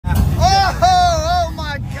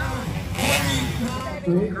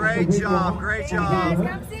Great job, great job.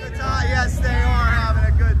 Yes, they are having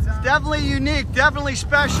a good time. It's definitely unique, definitely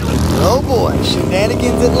special. Oh boy,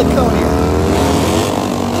 shenanigans at Laconia.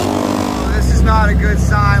 Oh, this is not a good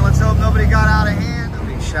sign. Let's hope nobody got out of hand.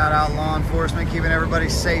 Big shout out law enforcement, keeping everybody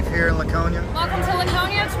safe here in Laconia. Welcome to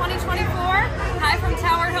Laconia 2024. Hi from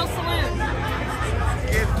Tower Hill Saloon.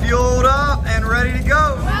 Get fueled up and ready to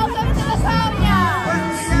go. Welcome to Laconia.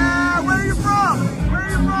 Yeah, where are you from? Where are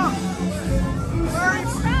you from? Where are you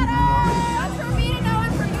from? That's for me to know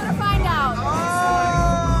and for you to find out. Oh.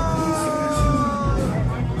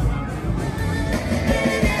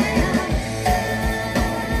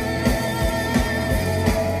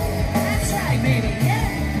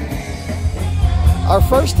 Our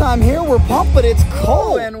first time here, we're pumped, but it's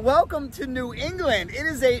cold. And welcome to New England. It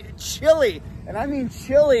is a chilly, and I mean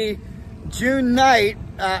chilly, June night.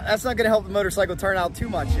 That's not going to help the motorcycle turn out too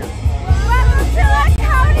much here. Welcome to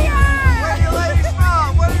Laconia. Where are you ladies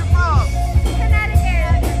from? Where are you from?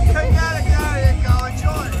 Connecticut. Connecticut. There you go.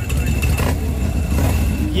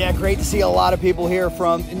 Enjoy. Yeah, great to see a lot of people here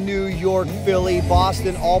from New York, Philly,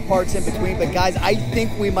 Boston, all parts in between. But guys, I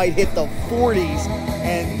think we might hit the 40s.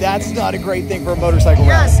 And that's not a great thing for a motorcycle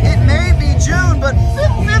ride. Yes, it may be June, but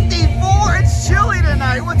 54, it's chilly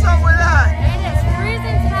tonight. What's up with that? It is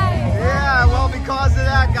freezing tonight. Yeah, well, because of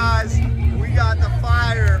that, guys, we got the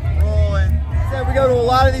fire rolling. So we go to a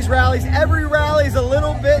lot of these rallies. Every rally is a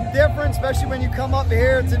little bit different, especially when you come up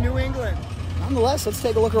here to New England. Nonetheless, let's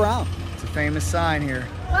take a look around. It's a famous sign here.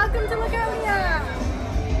 Welcome to Laconia.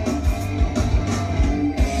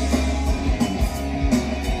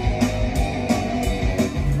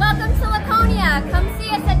 Come see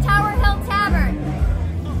us at Tower Hill Tavern.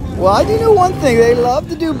 Well, I do know one thing. They love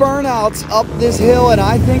to do burnouts up this hill, and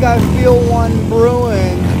I think I feel one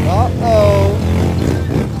brewing. Uh-oh.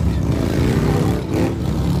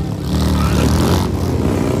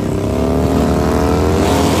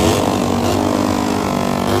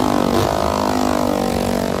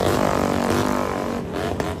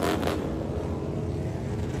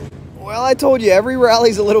 Well, I told you, every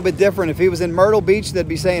rally's a little bit different. If he was in Myrtle Beach, they'd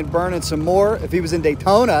be saying burning some more. If he was in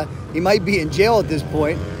Daytona, he might be in jail at this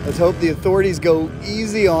point. Let's hope the authorities go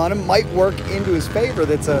easy on him. Might work into his favor.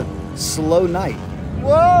 That's a slow night.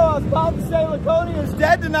 Whoa, I was about to say Laconia is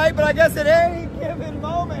dead tonight, but I guess at any given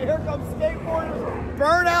moment, here comes skateboarders,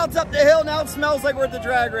 burnouts up the hill. Now it smells like we're at the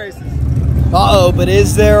drag races. Uh-oh, but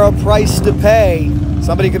is there a price to pay?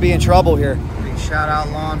 Somebody could be in trouble here. Shout out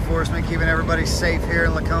law enforcement, keeping everybody safe here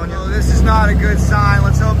in Laconia. Oh, this is not a good sign.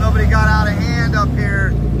 Let's hope nobody got out of hand up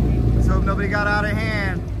here. Let's hope nobody got out of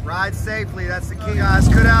hand. Ride safely, that's the key. Guys,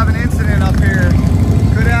 could have an incident up here.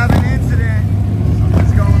 Could have an incident.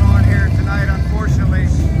 Something's going on here tonight, unfortunately.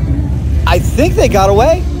 I think they got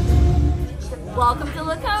away. Welcome to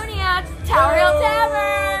Laconia, Tower Hill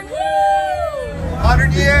Tavern. Woo!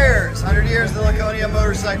 100 years of the Laconia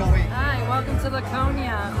Motorcycle Week. Hi, welcome to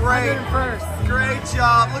Laconia. Great. 101st. Great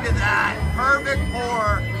job. Look at that. Perfect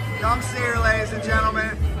pour. Come see her, ladies and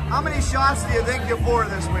gentlemen. How many shots do you think you pour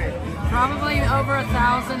this week? Probably over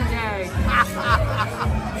 1,000 a day.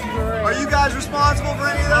 Are you guys responsible for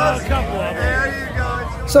any of those? A couple of them. There you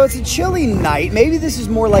go. So it's a chilly night. Maybe this is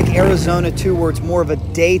more like Arizona too, where it's more of a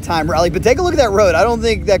daytime rally. But take a look at that road. I don't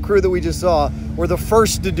think that crew that we just saw were the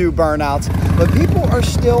first to do burnouts, but people are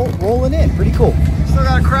still rolling in. Pretty cool. Still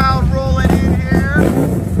got a crowd rolling in here.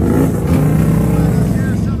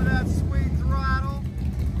 Here's some of that sweet throttle.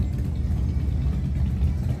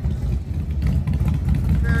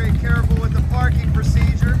 Very careful with the parking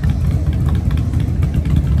procedure.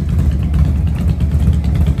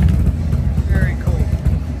 Very cool.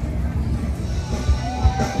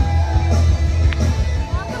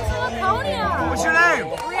 Welcome to Laconia. What's your name?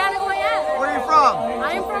 Where are you from?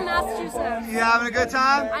 I'm from Massachusetts. You having a good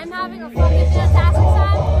time? I'm having a fucking fantastic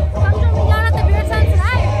time. Come join me down at the beer tent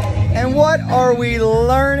tonight. And what are we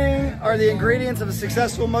learning are the ingredients of a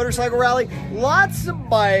successful motorcycle rally? Lots of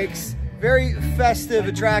bikes, very festive,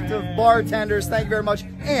 attractive bartenders, thank you very much,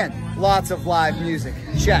 and lots of live music.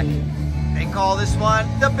 Check. They call this one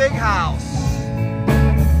the Big House.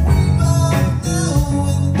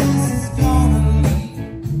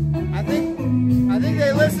 I think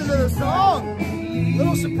they listen to the song. A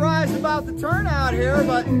little surprised about the turnout here,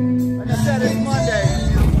 but like I said, it's Monday.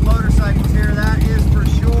 Beautiful motorcycles here, that is for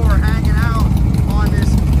sure, hanging out on this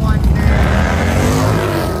fun day.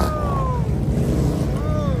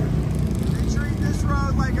 Whoa. They treat this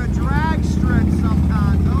road like a drag strip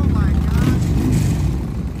sometimes. Oh my gosh.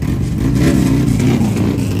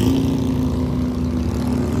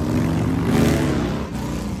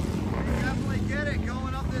 They definitely get it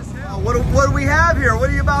going up this hill. What do we have here? What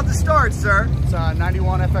are you about to start, sir? It's a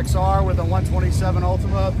 91 FXR with a 127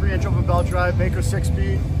 Ultima, 3-inch open belt drive, Baker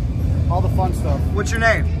 6-speed, all the fun stuff. What's your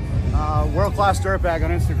name? World-class dirtbag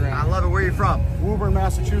on Instagram. I love it. Where are you from? Woburn,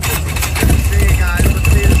 Massachusetts. Good to see you guys.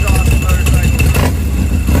 Let's see this awesome motorcycle.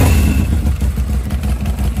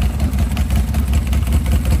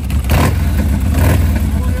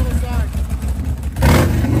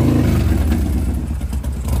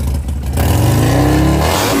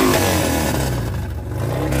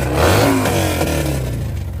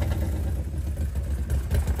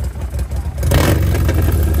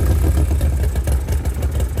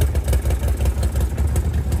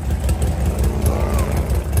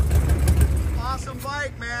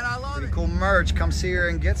 Merch, come see her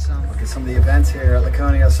and get some. Look at some of the events here at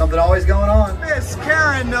Laconia. Something always going on. Miss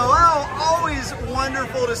Karen Noel, always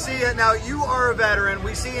wonderful to see you. Now, you are a veteran.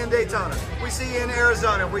 We see you in Daytona. We see you in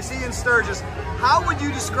Arizona. We see you in Sturgis. How would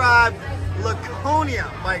you describe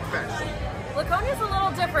Laconia Bike Fest? Laconia's a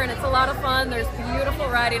little different. It's a lot of fun. There's beautiful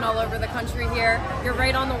riding all over the country here. You're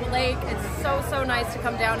right on the lake. It's so nice to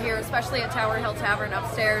come down here, especially at Tower Hill Tavern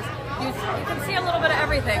upstairs. You can see a little bit of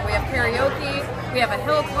everything. We have karaoke, we have a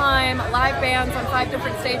hill climb, live bands on 5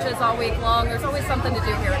 different stages all week long. There's always something to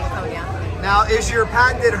do here in Laconia. Now, is your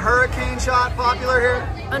patented hurricane shot popular here?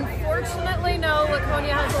 Unfortunately, no.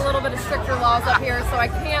 Laconia has a little bit of stricter laws up here, so I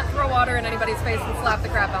can't throw water in anybody's face and slap the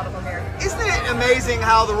crap out of them here. Isn't it amazing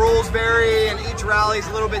how the rules vary and each rally is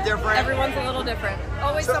a little bit different? Everyone's a little different.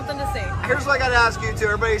 Always something to see. Here's what I got to ask you two.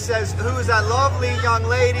 Everybody says, who is that lovely young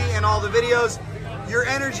lady in all the videos? Your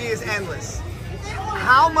energy is endless.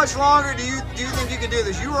 How much longer do you think you could do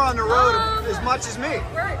this? You were on the road as much as me.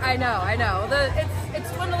 I know. It's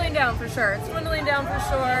dwindling down for sure. It's dwindling down for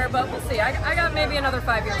sure, but we'll see. I got maybe another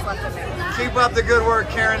 5 years left in me. Keep up the good work,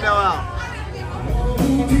 Karen Noel.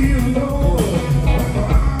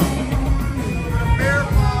 Beer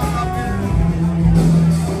pong up here.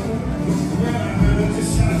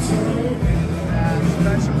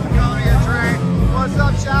 Special Laconia drink. What's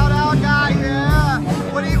up, shout out guy? Yeah.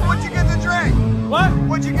 What'd you get to drink? What?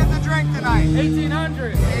 What'd you get to drink tonight?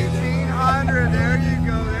 1800. 1800. There you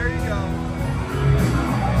go. There you go.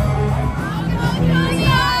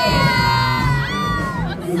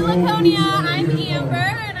 Welcome to Laconia. I'm Amber,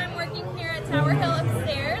 and I'm working here at Tower Hill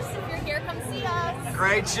upstairs. If you're here, come see us.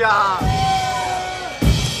 Great job.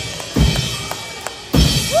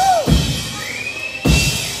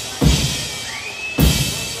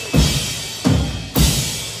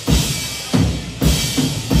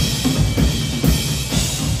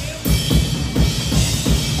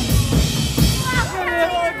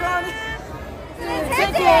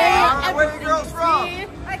 Where are you girls from?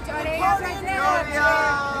 Hi, Johnny. I'm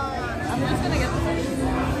just gonna get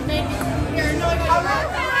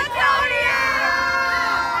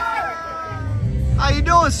How you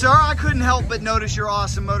doing, sir? I couldn't help but notice your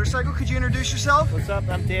awesome motorcycle. Could you introduce yourself? What's up?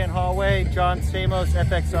 I'm Dan Hallway, John Stamos,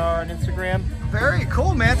 FXR on Instagram. Very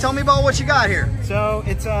cool, man. Tell me about what you got here. So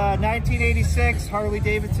it's a 1986 Harley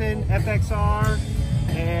Davidson FXR,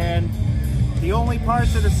 and the only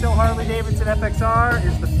parts of the still Harley Davidson FXR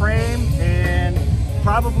is the frame and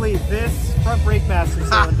probably this front brake master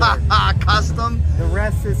cylinder. Custom. The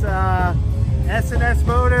rest is S&S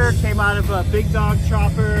motor, came out of a Big Dog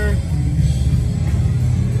chopper,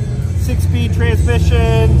 6-speed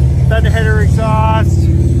transmission, thunderheader exhaust,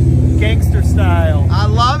 gangster style. I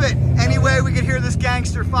love it. Any way we could hear this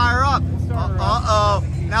gangster fire up. Uh-oh.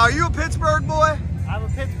 Now, are you a Pittsburgh boy? I'm a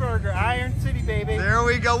Pittsburgher, Iron City, baby. There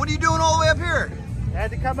we go. What are you doing all the way up here? I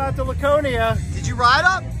had to come out to Laconia. Did you ride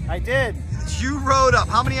up? I did. You rode up.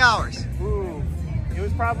 How many hours? Ooh, it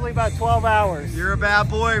was probably about 12 hours. You're a bad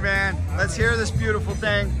boy, man. Let's hear this beautiful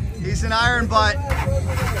thing. He's an iron butt.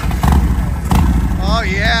 Oh,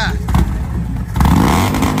 yeah.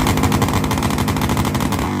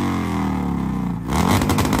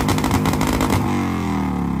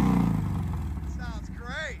 Sounds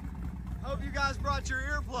great. Hope you guys brought your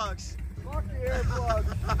earplugs. Fuck the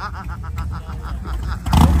earplugs.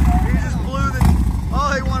 He just blew the...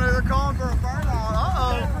 Oh, they're calling for a burnout.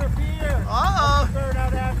 Uh-oh. Uh-oh.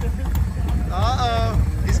 Burnout after. Uh-oh.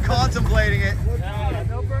 He's contemplating it.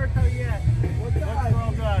 No burnout yet. What's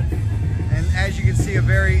well done. And as you can see, a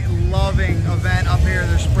very loving event up here.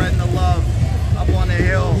 They're spreading the love up on the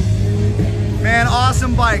hill. Man,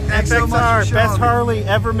 awesome bike. Thanks so much for showing best me. Harley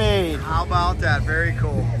ever made. How about that? Very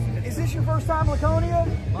cool. Is this your first time Laconia?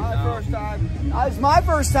 My first time. It's my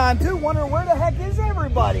first time too. Wondering where the heck is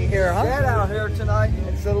everybody here, huh? Dead out here tonight.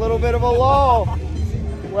 It's a little bit of a lull.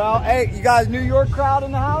 Well, hey, you guys, New York crowd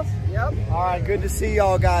in the house? Yep. All right, good to see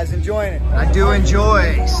y'all guys enjoying it. I do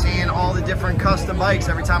enjoy seeing all the different custom bikes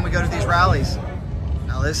every time we go to these rallies.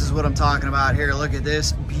 Now this is what I'm talking about here. Look at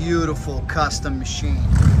this beautiful custom machine.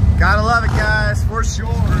 Gotta love it, guys, for sure.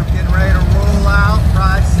 Getting ready to roll out.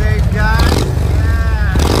 Ride safe, guys.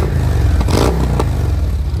 Yeah.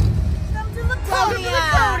 Welcome to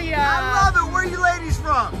Laconia. I love it. Where are you ladies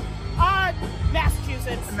from?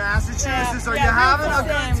 Massachusetts. Massachusetts. Are you having a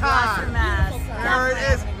good time? There it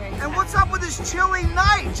is. And what's up with this chilly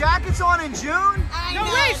night? Jackets on in June? No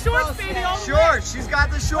way, shorts, baby. All the way. Shorts. She's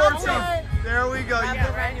got the shorts on. There we go.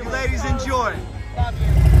 You ladies enjoy. Love you.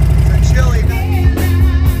 It's a chilly night.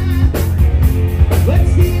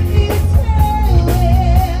 Oh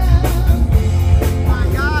my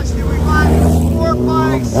gosh, did we find some sport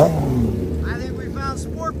bikes? I think we found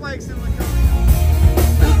sport bikes in Laconia.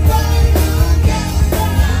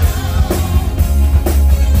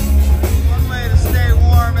 One way to stay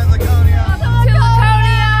warm in Laconia. Welcome to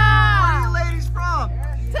Laconia. Where are you ladies from?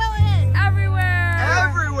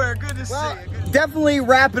 Everywhere. Good to see you. Definitely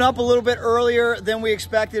wrapping up a little bit earlier than we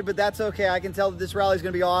expected, but that's okay. I can tell that this rally is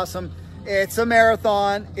going to be awesome. It's a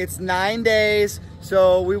marathon. It's 9 days,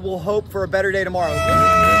 so we will hope for a better day tomorrow.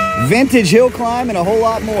 Vintage hill climb and a whole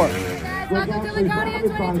lot more. Welcome to Laconia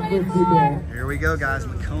 2024. Here we go, guys.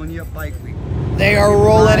 Laconia Bike Week. They are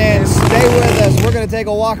rolling in. Stay with us. We're going to take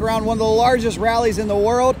a walk around one of the largest rallies in the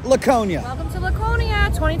world, Laconia. Welcome to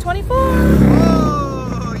Laconia 2024.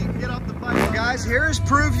 Oh, you can get off the bike. Guys, here is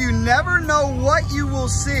proof you never know what you will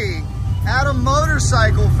see at a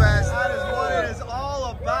motorcycle fest. That is what it is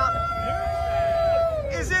all about.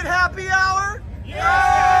 Is it happy hour?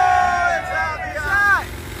 Yeah! It's happy hour.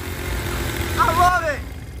 I love it.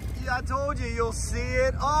 Yeah, I told you, you'll see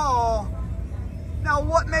it all. Now,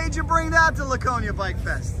 what made you bring that to Laconia Bike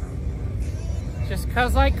Fest? Just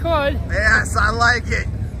because I could. Yes, I like it.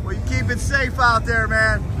 Well, you keep it safe out there,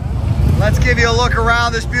 man. Let's give you a look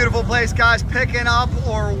around this beautiful place, guys. Picking up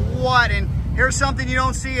or what? And here's something you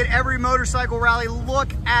don't see at every motorcycle rally.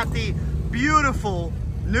 Look at the beautiful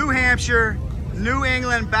New Hampshire, New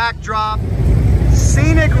England backdrop.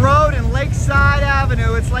 Scenic road and Lakeside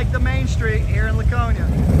Avenue. It's like the main street here in Laconia.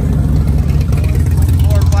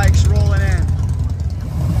 More bikes rolling in.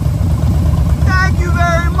 Thank you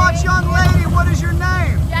very much, young lady. What is your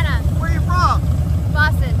name? Jenna, Where are you from?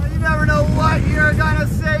 Boston. You never know what you're gonna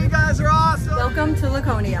say. You guys are awesome. Welcome to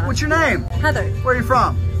Laconia. What's your name? Heather, Where are you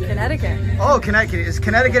from? Connecticut. Oh, Connecticut. Is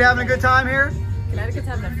Connecticut having a good time here? Connecticut's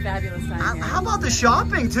having a fabulous time here. How about the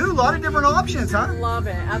shopping too? A lot of different options, huh? Love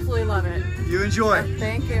it. Absolutely love it. You enjoy.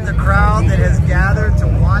 Thank you. The crowd that has gathered to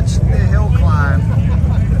watch the hill climb.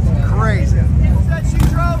 It's crazy. Said she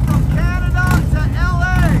drove from Canada to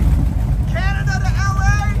LA. Canada to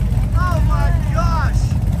LA? Oh my gosh.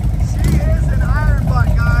 She is an iron butt,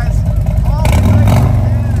 guys. All the way from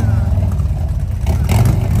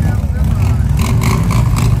Canada.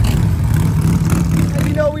 And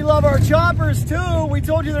you know we love our choppers too. We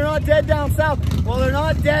told you they're not dead down south. Well, they're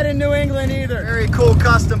not dead in New England either. Very cool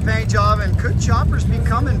custom paint job. And could choppers be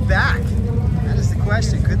coming back? That is the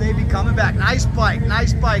question. Could they be coming back? Nice bike,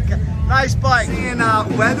 nice bike, nice bike. Seeing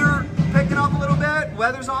weather picking up a little bit.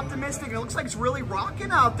 Weather's optimistic. And it looks like it's really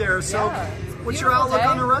rocking out there. So what's your outlook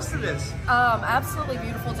on the rest of this? Absolutely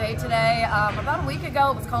beautiful day today. About a week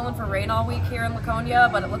ago, it was calling for rain all week here in Laconia,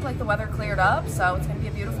 but it looked like the weather cleared up, so it's going to be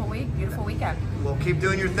a beautiful week, beautiful weekend. Well, keep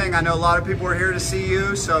doing your thing. I know a lot of people are here to see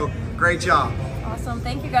you, so great job. Awesome.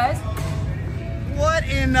 Thank you, guys. What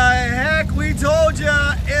in the heck? We told you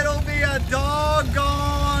it'll be a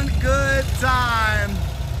doggone good time.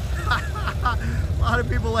 A lot of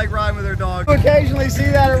people like riding with their dog. You occasionally see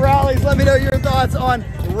that at rallies. Let me know your thoughts on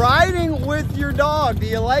riding with your dog. Do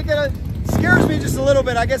you like it? Scares me just a little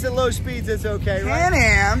bit. I guess at low speeds it's okay, right?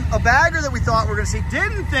 Can-Am, a bagger that we thought we were going to see,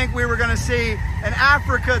 didn't think we were going to see an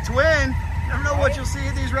Africa twin. Never know what you'll see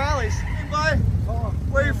at these rallies. Hey, bud,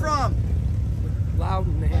 where are you from?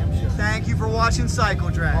 Loudon, New Hampshire. Thank you for watching Cycle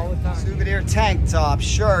Drag. All the time. Souvenir tank tops,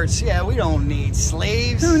 shirts. Yeah, we don't need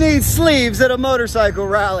sleeves. Who needs sleeves at a motorcycle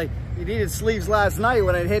rally? You needed sleeves last night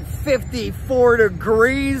when it hit 54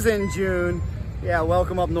 degrees in June. Yeah,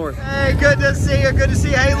 welcome up north. Hey, good to see you. Good to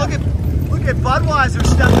see you. Hey, look at Budweiser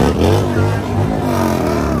stepping up.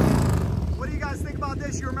 What do you guys think about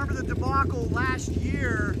this? You remember the debacle last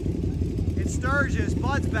year in Sturgis?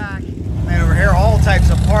 Bud's back. Man, over here, all types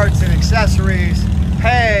of parts and accessories,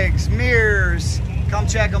 pegs, mirrors. Come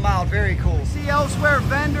check them out. Very cool. See elsewhere,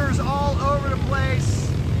 vendors all over the place.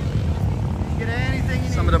 Get anything you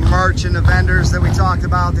need. Some of the merch and the vendors that we talked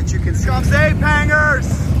about that you can see. Here comes the ape hangers.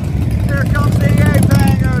 Here comes the ape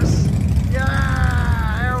hangers.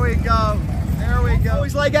 Yeah, there we go. There we we go.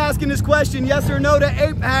 Always like asking this question, yes or no to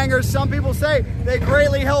ape hangers. Some people say they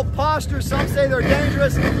greatly help posture. Some say they're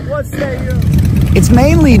dangerous. What say you? It's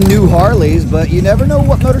mainly new Harleys, but you never know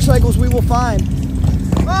what motorcycles we will find.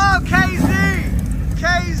 Oh, KZ!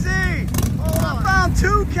 KZ! Oh, I found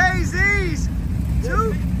 2 KZs. 2?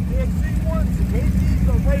 The Z1s, the KZs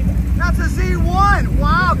are rated. That's a Z1.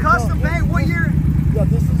 Wow, custom paint. What year? Yeah,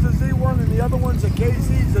 this is a Z1 and the other one's a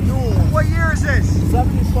KZ, the new one. What year is this?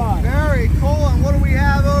 75. Very cool. And what do we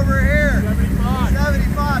have over here? 75.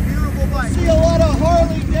 75. Beautiful bike. See a lot of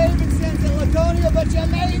Harley Davidsons in Laconia, but you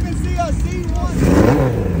may even see a Z1.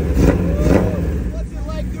 What's it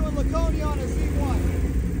like doing Laconia on a Z1?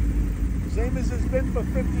 Same as it's been for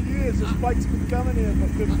 50 years. This bike's been coming here for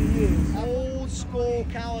 50 years. Old school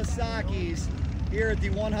Kawasaki's here at the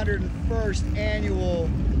 101st annual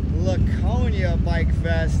Laconia Bike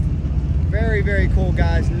Fest. Very, very cool,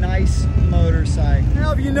 guys. Nice motorcycle.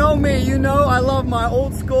 Now, if you know me, you know I love my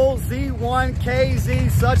old school Z1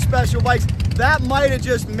 KZ, such special bikes. That might have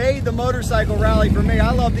just made the motorcycle rally for me.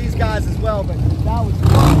 I love these guys as well, but that was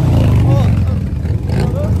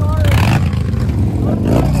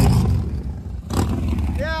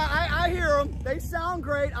yeah, I hear them. They sound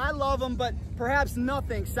great. I love them, but perhaps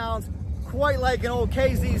nothing sounds quite like an old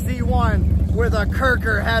KZ Z1 with a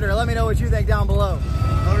Kirker header. Let me know what you think down below.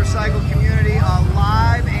 Motorcycle community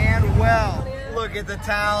alive and well. Look at the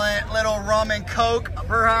talent. Little rum and coke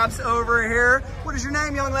perhaps over here. What is your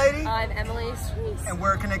name, young lady? I'm Emily Streese. And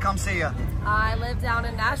where can they come see you? I live down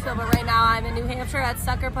in Nashville, but right now I'm in New Hampshire at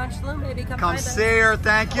Sucker Punch Saloon. Maybe come find us. See her,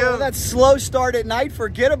 thank you. Oh, that slow start at night,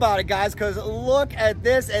 forget about it, guys, because look at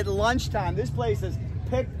this at lunchtime. This place is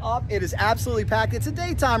picked up. It is absolutely packed. It's a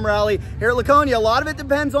daytime rally here at Laconia. A lot of it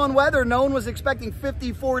depends on weather. No one was expecting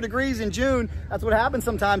 54 degrees in June. That's what happens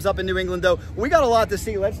sometimes up in New England, though. We got a lot to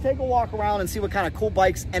see. Let's take a walk around and see what kind of cool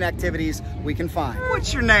bikes and activities we can find.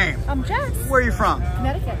 What's your name? I'm Jess. Where are you from?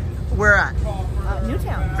 Connecticut. Where at?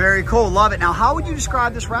 Newtown. Very cool. Love it. Now, how would you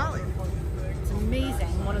describe this rally? It's amazing.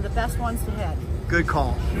 One of the best ones to hit. Good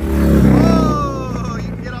call. Whoa, you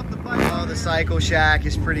can get off the bike. Oh, the Cycle Shack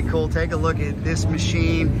is pretty cool. Take a look at this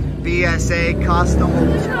machine. BSA custom.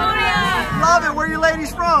 Love it. Where are you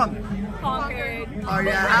ladies from? Concord. Are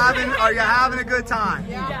you having a good time?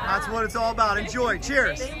 Yeah. That's what it's all about. Enjoy.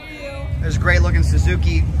 Cheers. Thank you. There's a great looking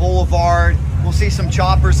Suzuki Boulevard. We'll see some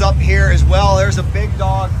choppers up here as well. There's a big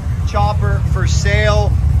dog chopper for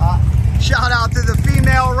sale. Shout out to the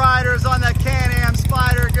female riders on the Can-Am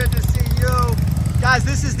Spider. Good to see you. Guys,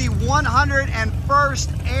 this is the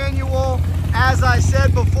 101st annual. As I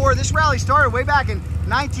said before, this rally started way back in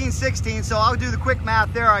 1916, so I'll do the quick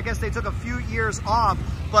math there. I guess they took a few years off,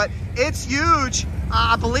 but it's huge.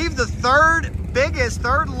 I believe the third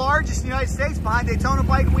largest in the United States behind Daytona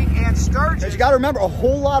Bike Week and Sturgis. You got to remember, a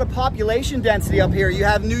whole lot of population density up here. You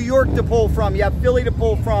have New York to pull from, you have Philly to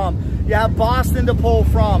pull from, you have Boston to pull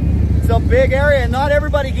from. It's a big area, and not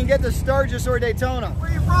everybody can get to Sturgis or Daytona.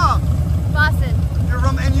 Where are you from? Boston. You're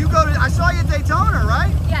from, and you go to, I saw you at Daytona,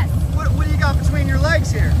 right? Yes. What do you got between your legs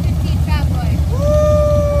here? 15 Cowboy. Woo!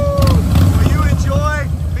 Well, you enjoy,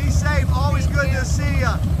 be safe, always good to see you.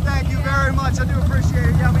 Thank you very much, I do appreciate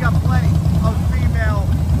it. Yeah, we got plenty of female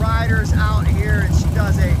riders out here, and she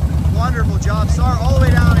does a wonderful job. Saw her all the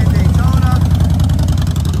way down in Daytona.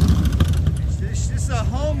 It's just a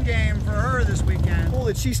home game for her this weekend. Cool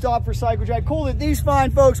that she stopped for Cycle Drag. Cool that these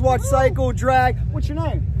fine folks watch Cycle Drag. What's your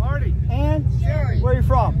name? Marty. And? Jerry. Where are you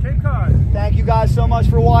from? Cape Cod. Thank you guys so much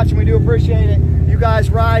for watching. We do appreciate it. You guys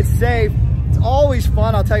ride safe. It's always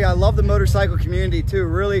fun. I'll tell you, I love the motorcycle community too.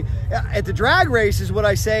 Really, at the drag races, what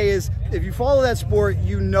I say is, if you follow that sport,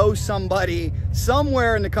 you know somebody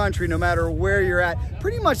somewhere in the country, no matter where you're at.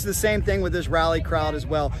 Pretty much the same thing with this rally crowd as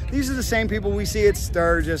well. These are the same people we see at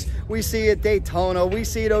Sturgis, we see at Daytona, we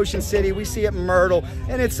see at Ocean City, we see at Myrtle,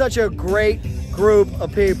 and it's such a great group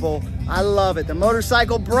of people. I love it. The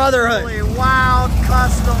Motorcycle Brotherhood. Really wild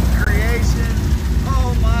custom creation.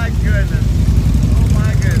 Oh my goodness. Oh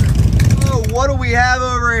my goodness. Oh, what do we have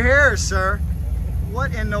over here, sir?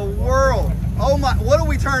 What in the world? Oh my, what are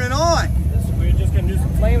we turning on? We're just gonna do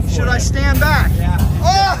some flames. Should I stand back? Yeah.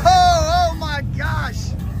 Oh my gosh.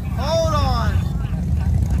 Hold on.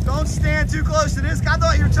 Don't stand too close to this. I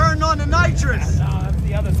thought you were turning on the nitrous. No, that's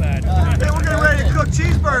the other side. Hey, we're getting ready to cook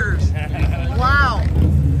cheeseburgers. Wow.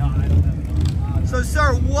 So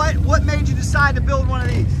sir, what made you decide to build one of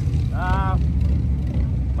these?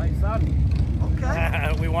 My son.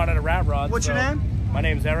 Okay. We wanted a rat rod. What's your name? My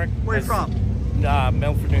name's Eric. Where are you from?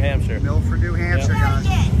 Milford, New Hampshire. Milford, New Hampshire, guys.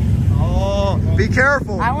 Oh, be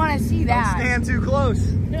careful. I want to see that. Don't stand too close.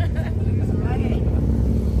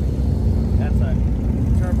 That's a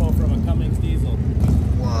turbo from a Cummins diesel.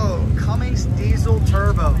 Cummins diesel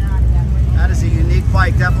turbo. That is a unique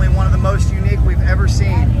bike. Definitely one of the most unique we've ever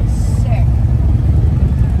seen. Sick.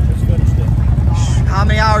 Just finished it. How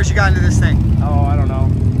many hours you got into this thing? Oh, I don't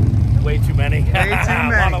know. Way too many. Way too A lot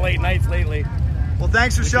many. of late nights lately. Well,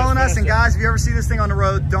 thanks for showing us. And guys, if you ever see this thing on the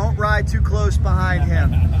road, don't ride too close behind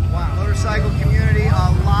him. Wow. Motorcycle community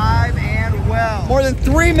alive and well. More than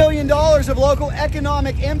 $3 million of local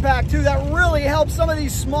economic impact too. That really helps some of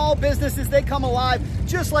these small businesses. They come alive,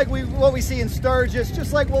 just like what we see in Sturgis,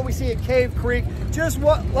 just like what we see at Cave Creek,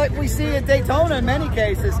 like we see at Daytona in many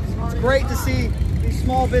cases. It's great to see these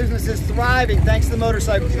small businesses thriving thanks to the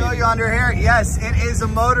motorcycle. Show you under here. Yes, it is a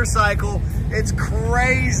motorcycle. It's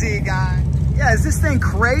crazy, guys. Yeah, is this thing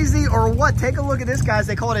crazy or what? Take a look at this, guys.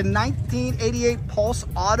 They call it a 1988 Pulse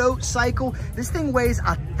Auto Cycle. This thing weighs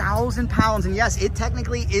 1,000 pounds. And yes, it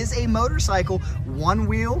technically is a motorcycle, one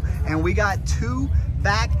wheel. And we got two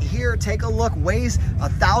back here. Take a look, weighs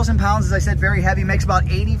 1,000 pounds. As I said, very heavy, makes about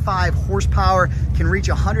 85 horsepower, can reach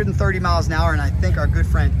 130 miles an hour. And I think our good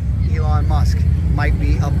friend Elon Musk might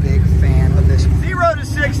be a big fan of this. 0 to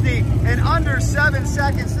 60 in under 7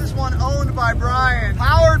 seconds. This one owned by Brian.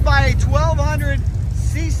 Powered by a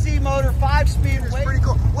 1200cc motor, 5-speed. It's pretty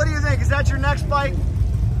cool. What do you think? Is that your next bike?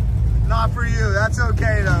 Not for you. That's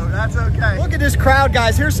okay though. That's okay. Look at this crowd,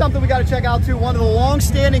 guys. Here's something we got to check out too. One of the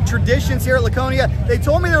long-standing traditions here at Laconia. They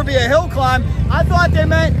told me there would be a hill climb. I thought they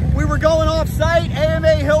meant we were going off-site,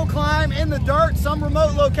 AMA hill climb in the dirt, some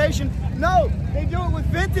remote location. No, they do it with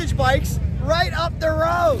vintage bikes right up the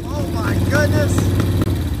road. Oh my goodness.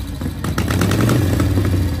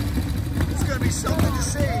 It's gonna be something to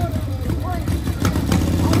see.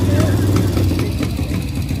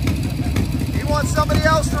 He wants somebody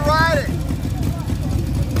else to ride it.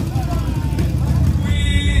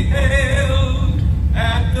 We hailed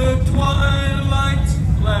at the twilight's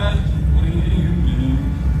glad gleaming,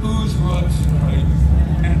 whose rough stripes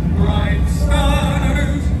and bright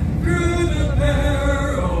stars through the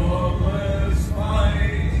perilous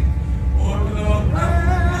fight. O'er the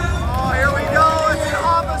Oh, here we go. It's an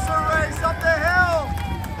officer race up the hill.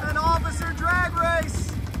 An officer drag race.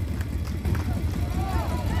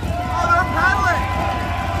 Oh, they're pedaling.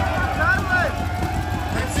 They're pedaling.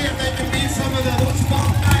 Let's see if they can beat some of the small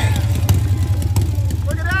night.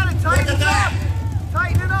 Look at that. It tightens up.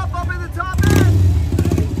 Tighten it up in the top end.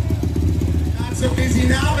 Not so busy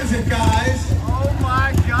now, is it, guys? Oh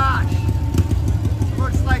my gosh.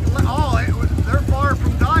 Looks like, oh, they're far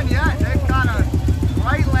from done yet. They've kind of,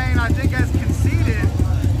 right lane, I think, has conceded.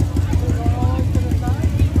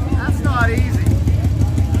 That's not easy.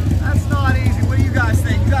 That's not easy. What do you guys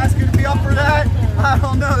think? You guys gonna be up for that? I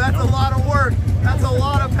don't know. That's a lot of work. That's a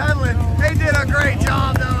lot of pedaling. They did a great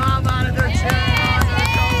job, though. How about it? They're cheering on their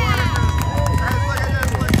coworkers. Hey, look at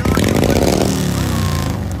this. Look at this.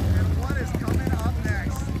 And what is coming up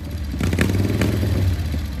next?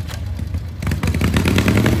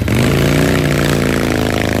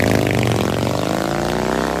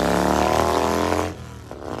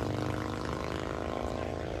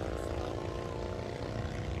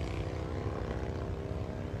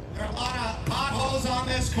 There are a lot of potholes on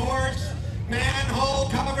this course, manhole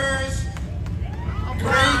covers.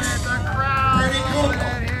 Great. The crowd. Pretty cool. Loving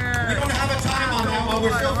it here. We don't have a time on that one.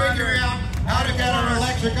 We're still figuring out how to get our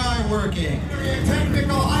electric eye working.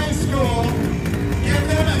 Technical high school. Give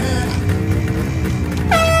them a hand.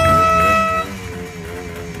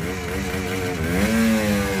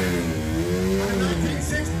 The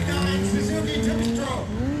 1969 Suzuki two-stroke.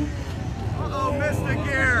 Uh-oh, missed the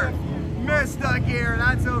gear. Missed the gear.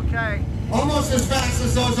 That's okay. Almost as fast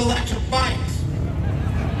as those electric bikes.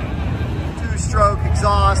 Two-stroke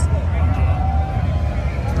exhaust.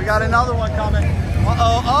 We got another one coming.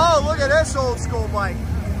 Uh-oh. Oh, look at this old school bike.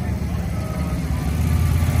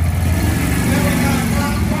 Then we got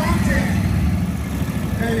Rock Mountain.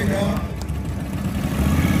 There you go.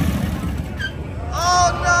 Oh,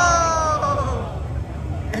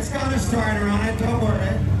 no! It's got a starter on it, don't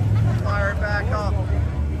worry. Fire it back up.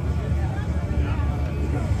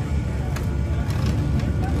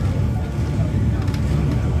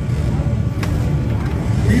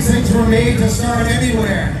 These things were made to start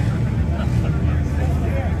anywhere.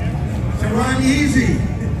 To run easy.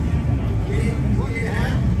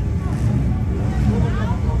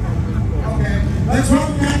 Okay, let's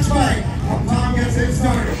run the next bike. While Tom gets it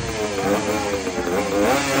started.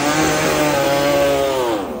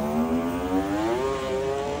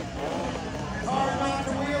 It's hard not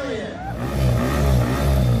to wheelie it.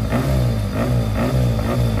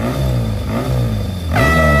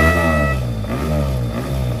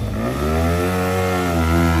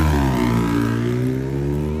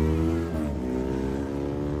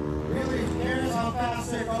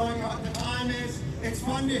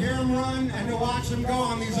 fun and to watch them go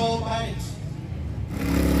on these old bikes.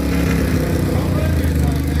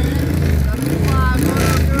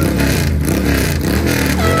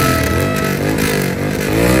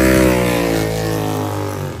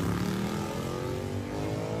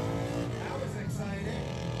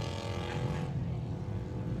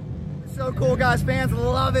 So cool, guys. Fans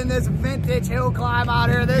loving this vintage hill climb out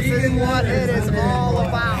here. This is what it is all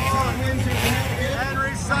about.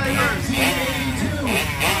 Henry Cybers. 1982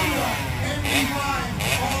 Honda MD5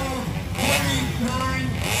 all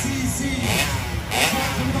 29cc.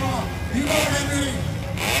 Watch them go. You go, Henry.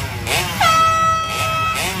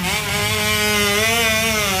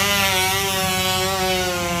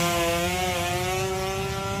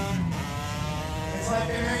 It's like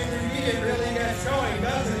an angry meat really gets going,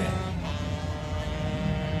 doesn't it?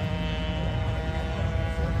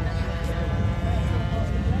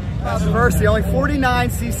 Controversy, only 49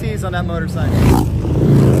 cc's on that motorcycle.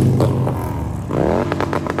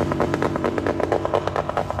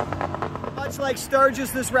 Much like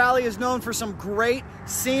Sturgis, this rally is known for some great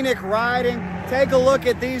scenic riding. Take a look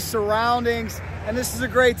at these surroundings, and this is a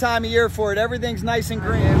great time of year for it. Everything's nice and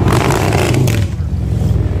green.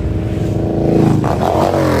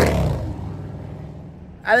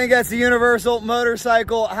 I think that's the Universal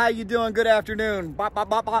Motorcycle. How you doing? Good afternoon. Bop, bop,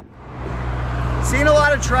 bop, bop. Seen a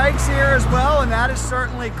lot of trikes here as well, and that is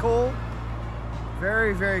certainly cool.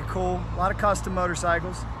 Very, very cool. A lot of custom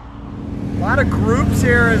motorcycles. A lot of groups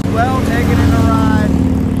here as well taking in the ride.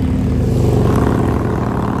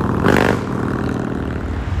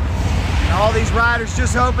 And all these riders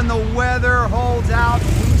just hoping the weather holds out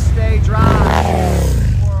and we stay dry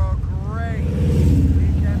for a great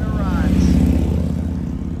weekend of rides.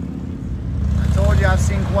 I told you I've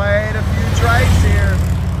seen quite a few trikes here.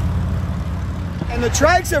 And the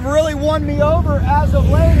trikes have really won me over as of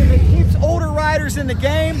late. If it keeps older riders in the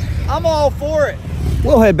game, I'm all for it.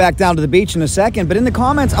 We'll head back down to the beach in a second, but in the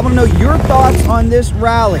comments, I want to know your thoughts on this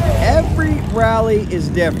rally. Every rally is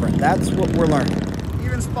different. That's what we're learning.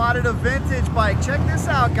 Even spotted a vintage bike. Check this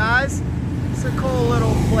out, guys. It's a cool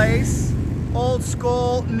little place. Old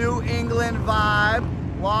school New England vibe.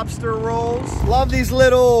 Lobster rolls. Love these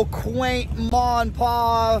little quaint ma and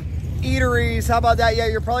pa eateries. How about that? Yeah,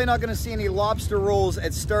 you're probably not going to see any lobster rolls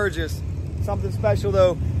at Sturgis. Something special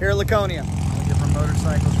though here at Laconia. Different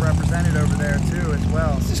motorcycles represented over there too as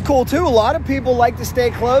well. This is cool too. A lot of people like to stay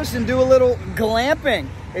close and do a little glamping.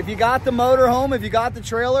 If you got the motorhome, if you got the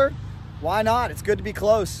trailer, why not? It's good to be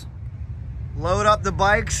close. Load up the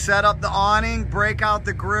bike, set up the awning, break out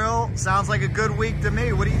the grill. Sounds like a good week to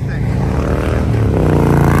me. What do you think?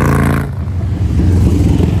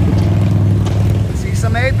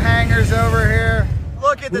 Some ape hangers over here.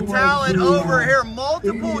 Look at the talent over here.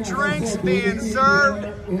 Multiple drinks being served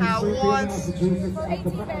at once.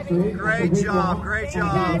 Great job, great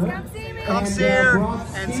job. Come see her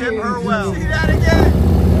and tip her well. See that again.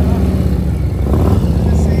 Good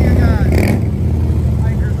to see you guys.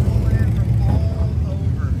 Bikers rolling in from all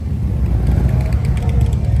over.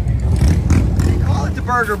 They call it the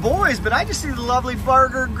Burger Boys, but I just see the lovely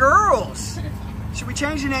Burger Girls. Should we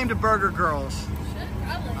change the name to Burger Girls?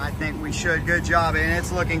 I think we should. Good job, and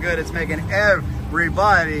it's looking good. It's making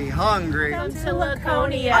everybody hungry. Come to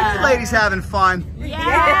Laconia. Are you ladies having fun?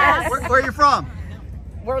 Yes. Where are you from?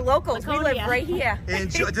 We're locals. Laconia. We live right here.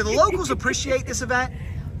 Do the locals appreciate this event?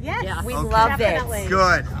 Yes. We Okay. love Definitely. it.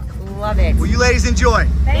 Good. Love it. Well, you ladies enjoy.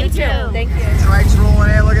 Thank you. Thank you. Trikes rolling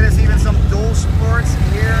in. Look at this. Even some dual sports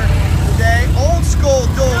here today. Old school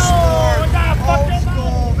dual sport. Old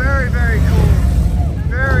school. Very, very cool.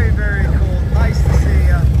 Very, very cool. Nice to see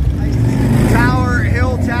you. Nice to see you. Tower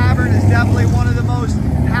Hill Tavern is definitely one of the most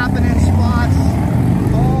happening spots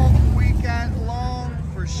all weekend long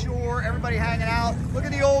for sure. Everybody hanging out. Look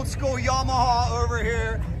at the old school Yamaha over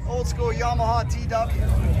here. Old school Yamaha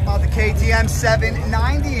TW. About the KTM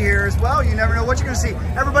 790 here as well. You never know what you're going to see.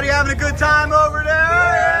 Everybody having a good time over there.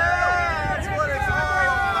 Yeah, that's what it's all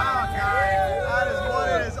about, guys. That is what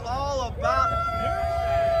it is all about.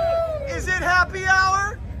 Is it happy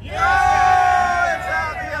hour? Yeah, it's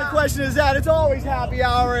happy hour. The question is that it's always happy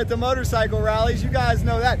hour at the motorcycle rallies. You guys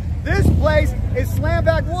know that. This place is slam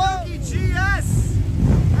back. Whoa, GS.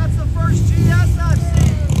 That's the first GS I've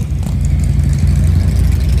seen.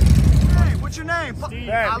 Hey, what's your name? Steve.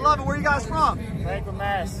 I love it. Where you guys from? Franklin,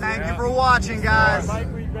 Mass. Thank you for watching, guys.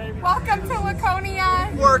 Welcome to Laconia.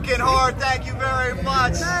 Working hard. Thank you very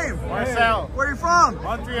much. Name? Marcel. Where are you from?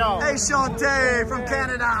 Montreal. Hey, Shantae from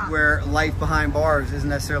Canada. Where life behind bars isn't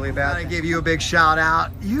necessarily about. I give you a big shout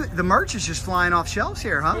out. The merch is just flying off shelves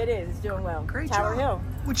here, huh? It is. It's doing well. Great Tower job. Hill.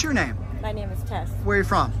 What's your name? My name is Tess. Where are you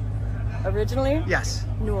from? Originally? Yes.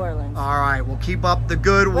 New Orleans. All right, well, keep up the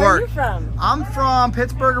good work. Where are you from? I'm from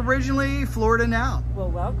Pittsburgh originally, Florida now. Well,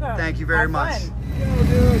 welcome. Thank you very much. Fun. Yo,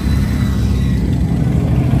 dude.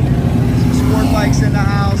 Some sport bikes in the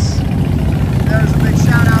house. There's a big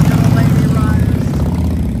shout out to the lady riders.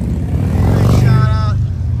 Big shout out.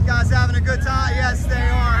 You guys having a good time? Yes, they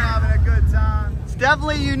are having a good time. It's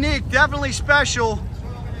definitely unique, definitely special.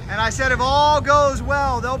 And I said if all goes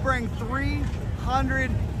well, they'll bring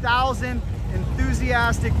 300,000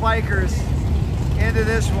 enthusiastic bikers into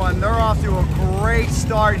this one. They're off to a great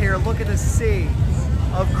start here. Look at the sea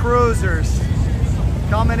of cruisers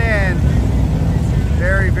coming in.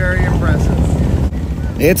 Very, very impressive.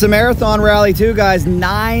 It's a marathon rally too, guys.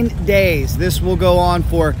 9 days this will go on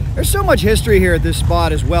for. There's so much history here at this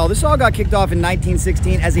spot as well. This all got kicked off in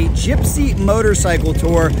 1916 as a gypsy motorcycle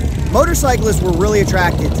tour. Motorcyclists were really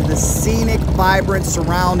attracted to the scenic, vibrant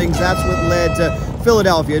surroundings. That's what led to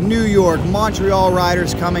Philadelphia, New York, Montreal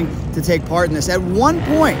riders coming to take part in this. At one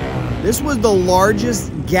point, this was the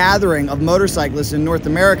largest gathering of motorcyclists in North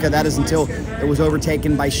America. That is until it was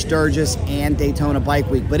overtaken by Sturgis and Daytona Bike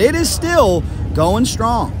Week. But it is still going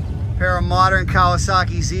strong. Pair of modern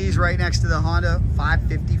Kawasaki Z's right next to the Honda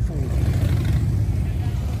 554.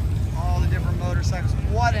 All the different motorcycles.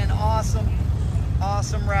 What an awesome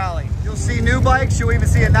rally. You'll see new bikes. You'll even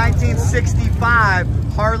see a 1965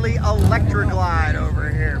 Harley Electra Glide over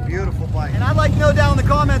here. Beautiful bike. And I'd like to know down in the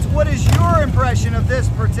comments, what is your impression of this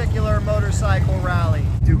particular motorcycle rally?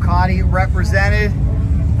 Ducati represented.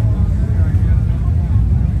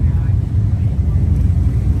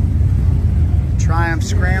 Triumph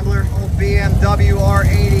Scrambler, old BMW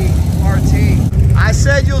R80 RT. I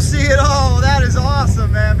said you'll see it all. That is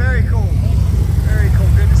awesome, man. Very cool. Very cool.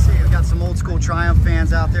 Good to see you. Got some old school Triumph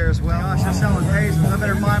fans out there as well. Gosh, they're selling pastries. I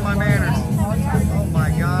better mind my manners. Oh my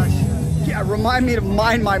gosh. Yeah, remind me to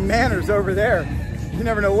mind my manners over there. You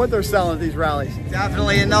never know what they're selling at these rallies.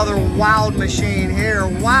 Definitely another wild machine here.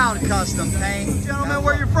 Wild custom paint. Gentlemen,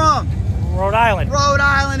 where you from? Rhode Island. Rhode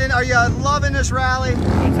Island. And are you loving this rally? Good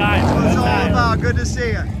time. That's what it's all time. about. Good to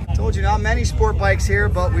see you. Told you not many sport bikes here,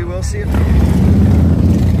 but we will see it.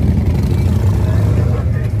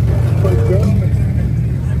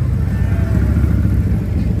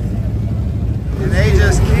 And they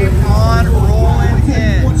just keep on rolling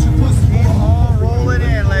in. Keep on rolling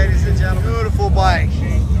in, ladies and gentlemen. Beautiful bike.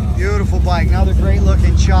 Beautiful bike. Another great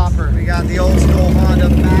looking chopper. We got the old school Honda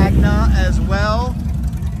Magna as well.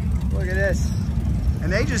 Look at this.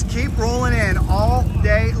 And they just keep rolling in all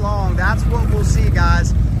day long. That's what we'll see,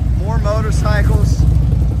 guys. More motorcycles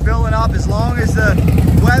filling up. As long as the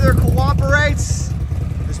weather cooperates,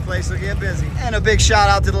 this place will get busy. And a big shout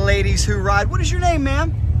out to the ladies who ride. What is your name,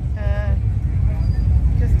 ma'am?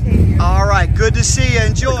 Just take All right, good to see you.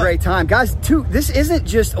 Enjoy. A great time. Guys, this isn't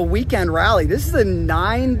just a weekend rally. This is a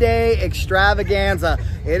 9-day extravaganza.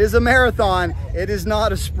 It is a marathon. It is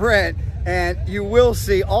not a sprint. And you will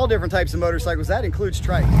see all different types of motorcycles. That includes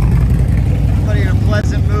trike. Everybody in a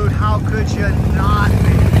pleasant mood. How could you not be?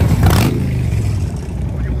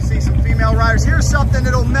 We will see some female riders. Here's something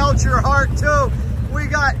that'll melt your heart too. We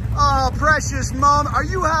got, oh, precious mom. Are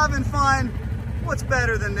you having fun? What's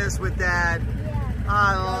better than this with dad?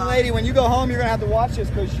 Young lady, when you go home, you're gonna have to watch this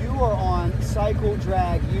because you are on Cycle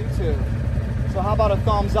Drag YouTube. So how about a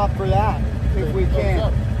thumbs up for that, if we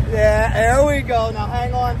can? Yeah, there we go. Now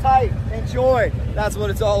hang on tight. Enjoy. That's what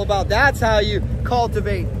it's all about. That's how you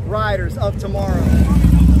cultivate riders of tomorrow.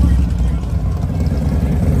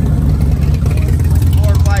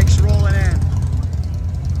 More bikes rolling in.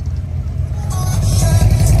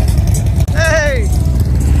 Hey!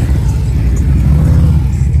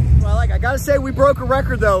 Well, I gotta say, we broke a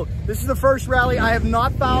record though. This is the first rally I have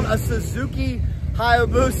not found a Suzuki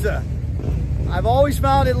Hayabusa. I've always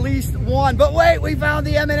found at least one, but wait, we found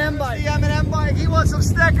the M&M bike. The M&M bike, he wants some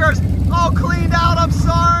stickers. All cleaned out, I'm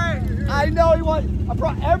sorry. I know he wants,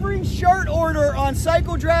 every shirt order on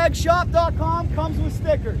CycleDragShop.com comes with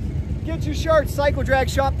stickers. Get your shirts,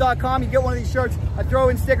 CycleDragShop.com, you get one of these shirts, I throw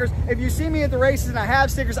in stickers. If you see me at the races and I have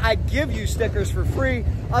stickers, I give you stickers for free.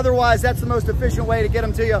 Otherwise, that's the most efficient way to get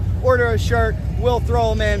them to you. Order a shirt, we'll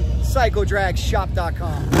throw them in,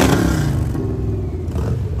 CycleDragShop.com.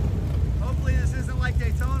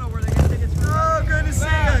 Daytona where they get tickets for good to see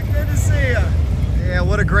you. Good to see you. Yeah,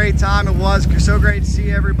 what a great time it was. So great to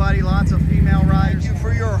see everybody. Lots of female riders. Thank you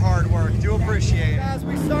for your hard work. Do appreciate it. Guys,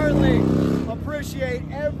 we certainly appreciate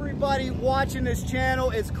everybody watching this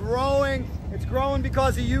channel. It's growing. It's growing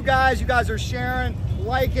because of you guys. You guys are sharing,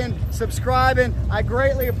 liking, subscribing. I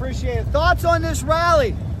greatly appreciate it. Thoughts on this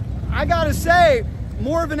rally? I gotta say,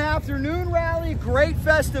 more of an afternoon rally. Great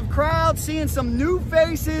festive crowd. Seeing some new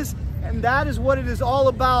faces. and that is what it is all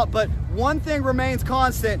about. But one thing remains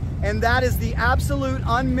constant, and that is the absolute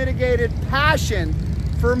unmitigated passion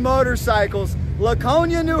for motorcycles.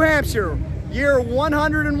 Laconia, New Hampshire, year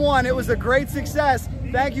 101. It was a great success.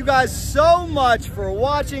 Thank you guys so much for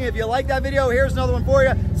watching. If you like that video, here's another one for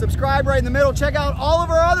you. Subscribe right in the middle. Check out all of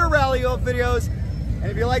our other Rally Off videos.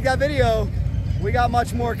 And if you like that video, we got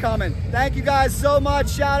much more coming. Thank you guys so much.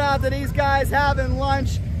 Shout out to these guys having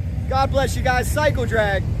lunch. God bless you guys. Cycle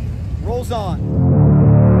Drag rolls on.